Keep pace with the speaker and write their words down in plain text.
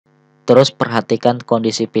Terus perhatikan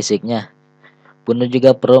kondisi fisiknya. Bunda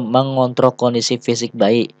juga perlu mengontrol kondisi fisik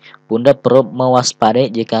bayi. Bunda perlu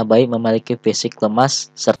mewaspadai jika bayi memiliki fisik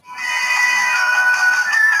lemas serta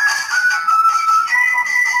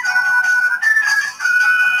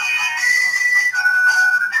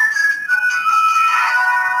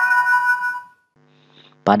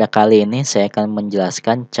pada kali ini saya akan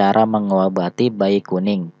menjelaskan cara mengobati bayi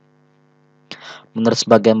kuning. Menurut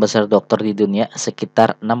sebagian besar dokter di dunia,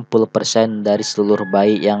 sekitar 60% dari seluruh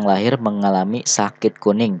bayi yang lahir mengalami sakit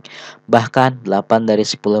kuning. Bahkan 8 dari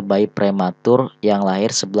 10 bayi prematur yang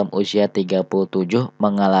lahir sebelum usia 37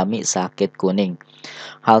 mengalami sakit kuning.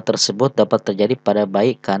 Hal tersebut dapat terjadi pada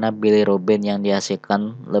bayi karena bilirubin yang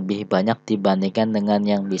dihasilkan lebih banyak dibandingkan dengan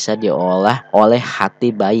yang bisa diolah oleh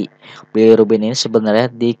hati bayi. Bilirubin ini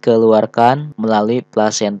sebenarnya dikeluarkan melalui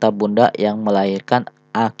plasenta bunda yang melahirkan.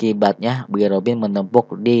 Akibatnya, bilirubin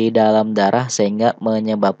menumpuk di dalam darah sehingga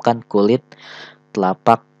menyebabkan kulit,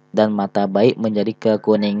 telapak, dan mata bayi menjadi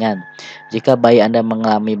kekuningan. Jika bayi Anda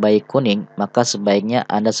mengalami bayi kuning, maka sebaiknya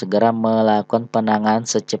Anda segera melakukan penanganan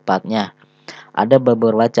secepatnya. Ada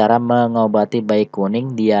beberapa cara mengobati bayi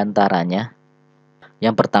kuning, diantaranya: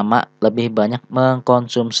 yang pertama, lebih banyak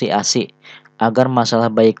mengkonsumsi ASI. Agar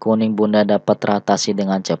masalah bayi kuning Bunda dapat teratasi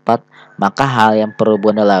dengan cepat, maka hal yang perlu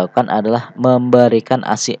Bunda lakukan adalah memberikan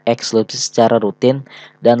ASI eksklusif secara rutin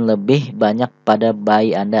dan lebih banyak pada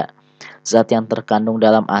bayi Anda. Zat yang terkandung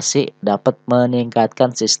dalam ASI dapat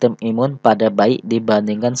meningkatkan sistem imun pada bayi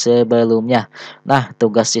dibandingkan sebelumnya. Nah,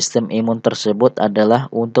 tugas sistem imun tersebut adalah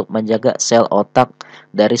untuk menjaga sel otak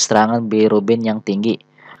dari serangan bilirubin yang tinggi,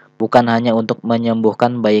 bukan hanya untuk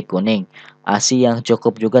menyembuhkan bayi kuning. ASI yang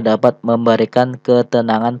cukup juga dapat memberikan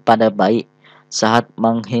ketenangan pada bayi saat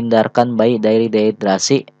menghindarkan bayi dari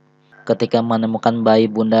dehidrasi. Ketika menemukan bayi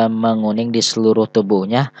Bunda menguning di seluruh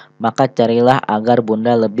tubuhnya, maka carilah agar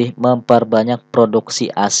Bunda lebih memperbanyak produksi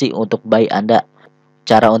ASI untuk bayi Anda.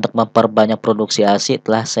 Cara untuk memperbanyak produksi ASI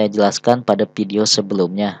telah saya jelaskan pada video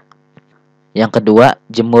sebelumnya. Yang kedua,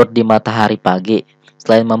 jemur di matahari pagi.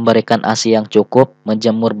 Selain memberikan ASI yang cukup,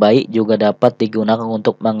 menjemur bayi juga dapat digunakan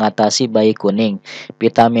untuk mengatasi bayi kuning.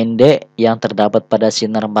 Vitamin D yang terdapat pada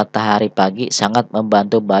sinar matahari pagi sangat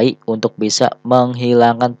membantu bayi untuk bisa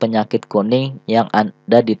menghilangkan penyakit kuning yang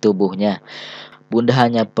ada di tubuhnya. Bunda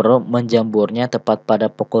hanya perlu menjemurnya tepat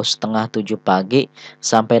pada pukul setengah 7 pagi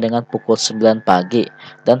sampai dengan pukul 9 pagi.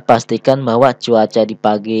 Dan pastikan bahwa cuaca di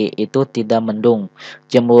pagi itu tidak mendung.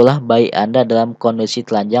 Jemurlah bayi Anda dalam kondisi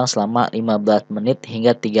telanjang selama 15 menit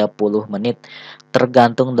hingga 30 menit,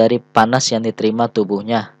 tergantung dari panas yang diterima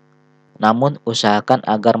tubuhnya. Namun usahakan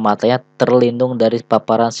agar matanya terlindung dari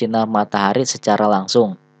paparan sinar matahari secara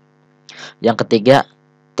langsung. Yang ketiga,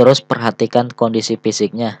 terus perhatikan kondisi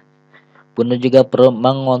fisiknya. Bunda juga perlu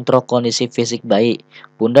mengontrol kondisi fisik bayi.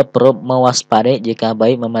 Bunda perlu mewaspadai jika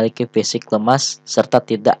bayi memiliki fisik lemas serta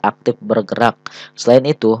tidak aktif bergerak. Selain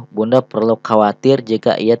itu, Bunda perlu khawatir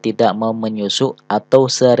jika ia tidak mau menyusu atau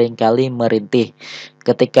seringkali merintih.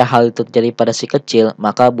 Ketika hal itu terjadi pada si kecil,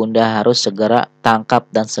 maka Bunda harus segera tangkap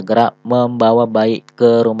dan segera membawa bayi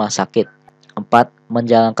ke rumah sakit. 4.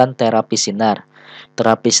 Menjalankan terapi sinar.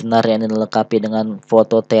 Terapi sinar yang dilengkapi dengan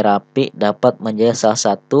fototerapi dapat menjadi salah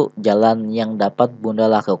satu jalan yang dapat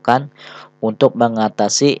Bunda lakukan untuk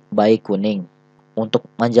mengatasi bayi kuning. Untuk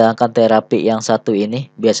menjalankan terapi yang satu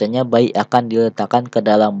ini, biasanya bayi akan diletakkan ke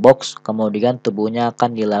dalam box, kemudian tubuhnya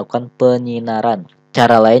akan dilakukan penyinaran.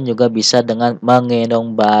 Cara lain juga bisa dengan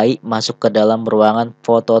menggendong bayi masuk ke dalam ruangan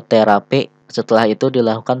fototerapi. Setelah itu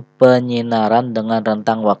dilakukan penyinaran dengan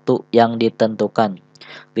rentang waktu yang ditentukan.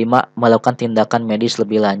 5. Melakukan tindakan medis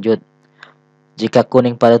lebih lanjut. Jika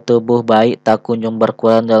kuning pada tubuh bayi tak kunjung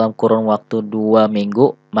berkurang dalam kurun waktu 2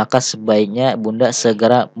 minggu, maka sebaiknya Bunda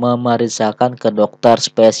segera memeriksakan ke dokter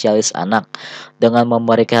spesialis anak. Dengan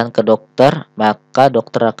memeriksakan ke dokter, maka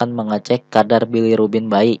dokter akan mengecek kadar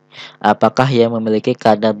bilirubin bayi. Apakah ia memiliki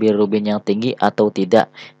kadar bilirubin yang tinggi atau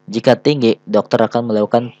tidak. Jika tinggi, dokter akan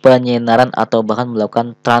melakukan penyinaran atau bahkan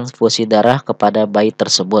melakukan transfusi darah kepada bayi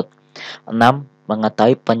tersebut. 6.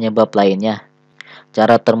 Mengetahui penyebab lainnya.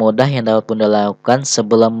 Cara termudah yang dapat Bunda lakukan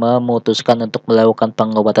sebelum memutuskan untuk melakukan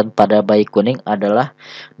pengobatan pada bayi kuning adalah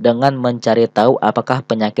dengan mencari tahu apakah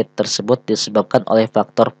penyakit tersebut disebabkan oleh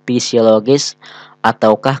faktor fisiologis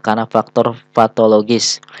ataukah karena faktor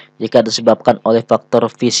patologis. Jika disebabkan oleh faktor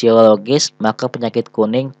fisiologis, maka penyakit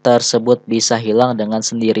kuning tersebut bisa hilang dengan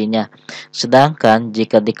sendirinya. Sedangkan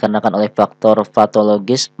jika dikarenakan oleh faktor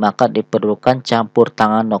patologis, maka diperlukan campur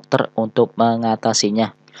tangan dokter untuk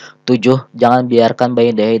mengatasinya. 7. Jangan biarkan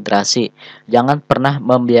bayi dehidrasi. Jangan pernah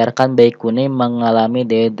membiarkan bayi kuning mengalami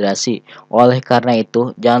dehidrasi. Oleh karena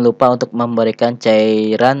itu, jangan lupa untuk memberikan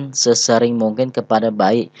cairan sesering mungkin kepada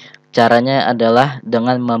bayi. Caranya adalah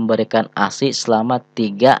dengan memberikan ASI selama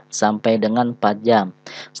 3 sampai dengan 4 jam.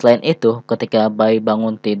 Selain itu, ketika bayi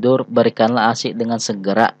bangun tidur, berikanlah ASI dengan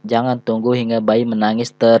segera. Jangan tunggu hingga bayi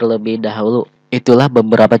menangis terlebih dahulu. Itulah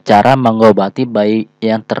beberapa cara mengobati bayi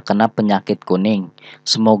yang terkena penyakit kuning.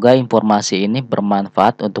 Semoga informasi ini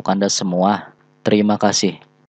bermanfaat untuk Anda semua. Terima kasih.